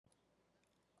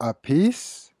A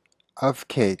piece of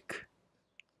cake.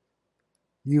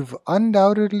 You've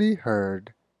undoubtedly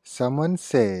heard someone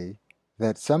say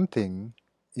that something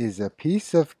is a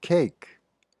piece of cake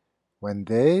when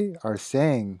they are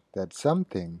saying that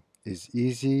something is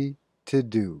easy to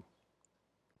do.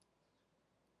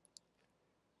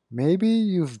 Maybe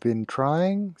you've been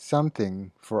trying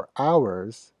something for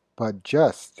hours but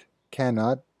just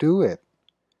cannot do it.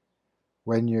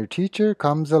 When your teacher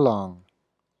comes along,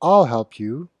 "I'll help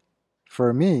you.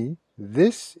 For me,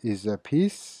 this is a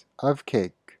piece of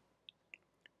cake."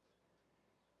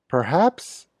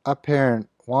 Perhaps a parent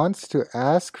wants to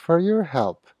ask for your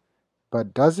help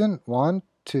but doesn't want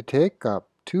to take up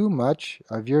too much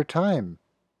of your time.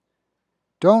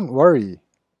 Don't worry,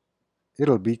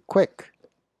 it'll be quick.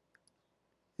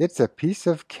 It's a piece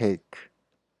of cake.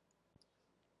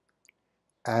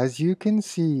 As you can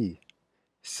see,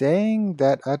 saying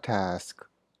that a task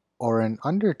or an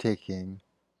undertaking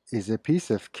is a piece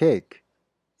of cake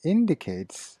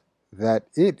indicates that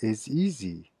it is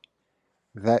easy,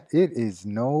 that it is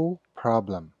no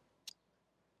problem.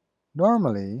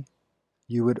 Normally,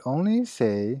 you would only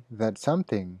say that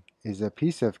something is a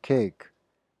piece of cake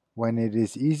when it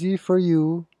is easy for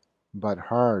you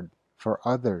but hard for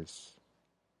others.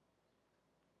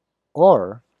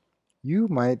 Or you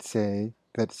might say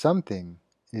that something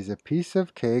is a piece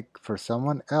of cake for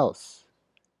someone else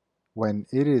when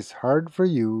it is hard for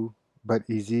you but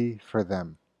easy for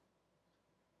them.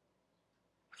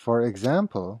 For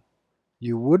example,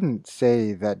 you wouldn't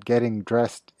say that getting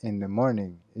dressed in the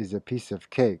morning is a piece of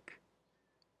cake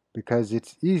because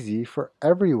it's easy for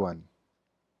everyone.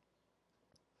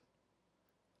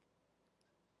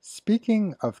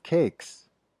 Speaking of cakes,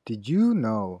 did you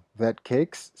know that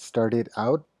cakes started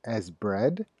out as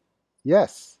bread?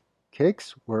 Yes,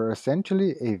 cakes were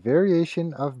essentially a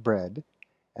variation of bread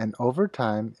and over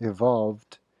time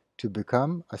evolved to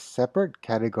become a separate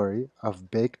category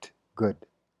of baked good.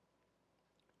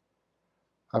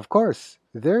 Of course,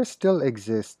 there still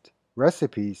exist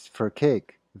recipes for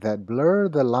cake that blur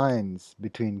the lines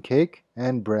between cake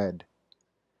and bread.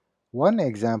 One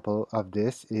example of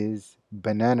this is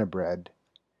banana bread,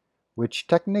 which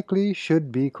technically should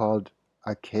be called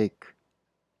a cake.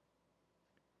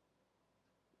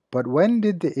 But when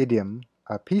did the idiom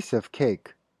 "a piece of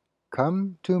cake"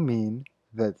 come to mean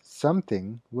that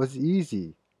something was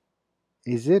easy?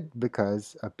 Is it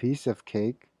because a piece of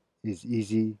cake is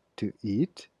easy to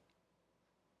eat?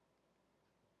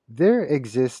 There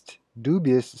exist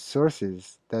dubious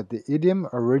sources that the idiom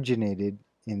originated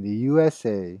in the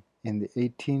USA in the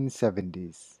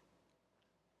 1870s.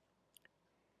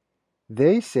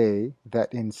 They say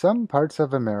that in some parts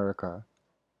of America,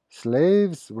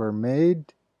 slaves were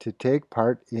made to take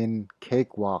part in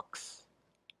cakewalks,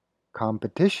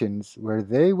 competitions where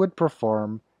they would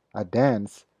perform a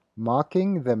dance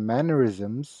mocking the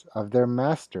mannerisms of their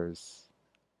masters.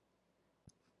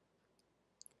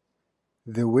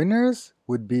 The winners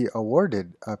would be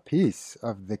awarded a piece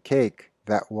of the cake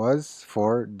that was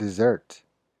for dessert.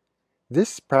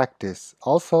 This practice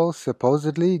also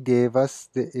supposedly gave us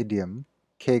the idiom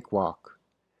cakewalk,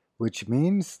 which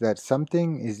means that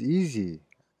something is easy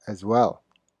as well.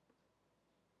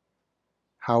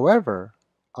 However,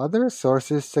 other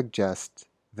sources suggest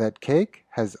that cake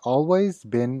has always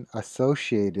been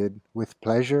associated with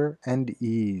pleasure and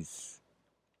ease.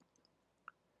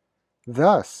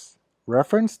 Thus,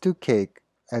 reference to cake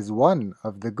as one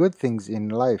of the good things in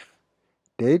life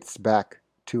dates back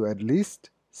to at least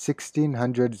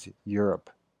 1600s Europe.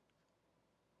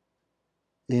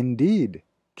 Indeed,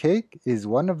 cake is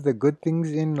one of the good things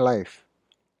in life,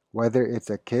 whether it's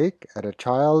a cake at a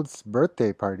child's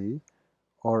birthday party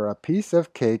or a piece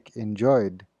of cake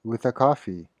enjoyed with a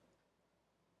coffee.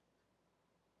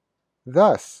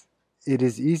 Thus, it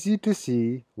is easy to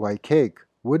see why cake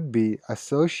would be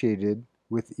associated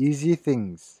with easy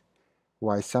things,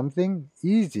 why something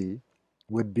easy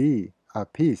would be a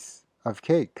piece of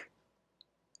cake.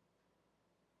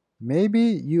 Maybe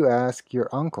you ask your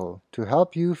uncle to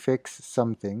help you fix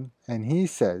something and he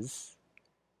says,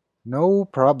 "No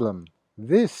problem,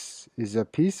 this is a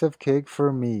piece of cake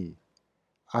for me.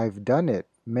 I've done it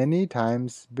many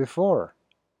times before."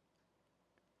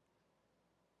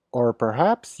 Or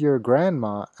perhaps your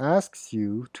grandma asks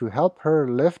you to help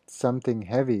her lift something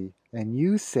heavy and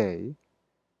you say,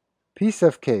 "Piece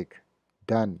of cake,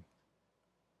 done."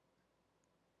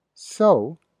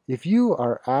 So, if you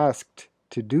are asked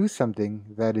to do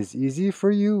something that is easy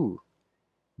for you,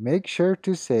 make sure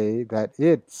to say that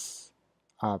it's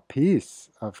a piece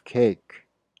of cake.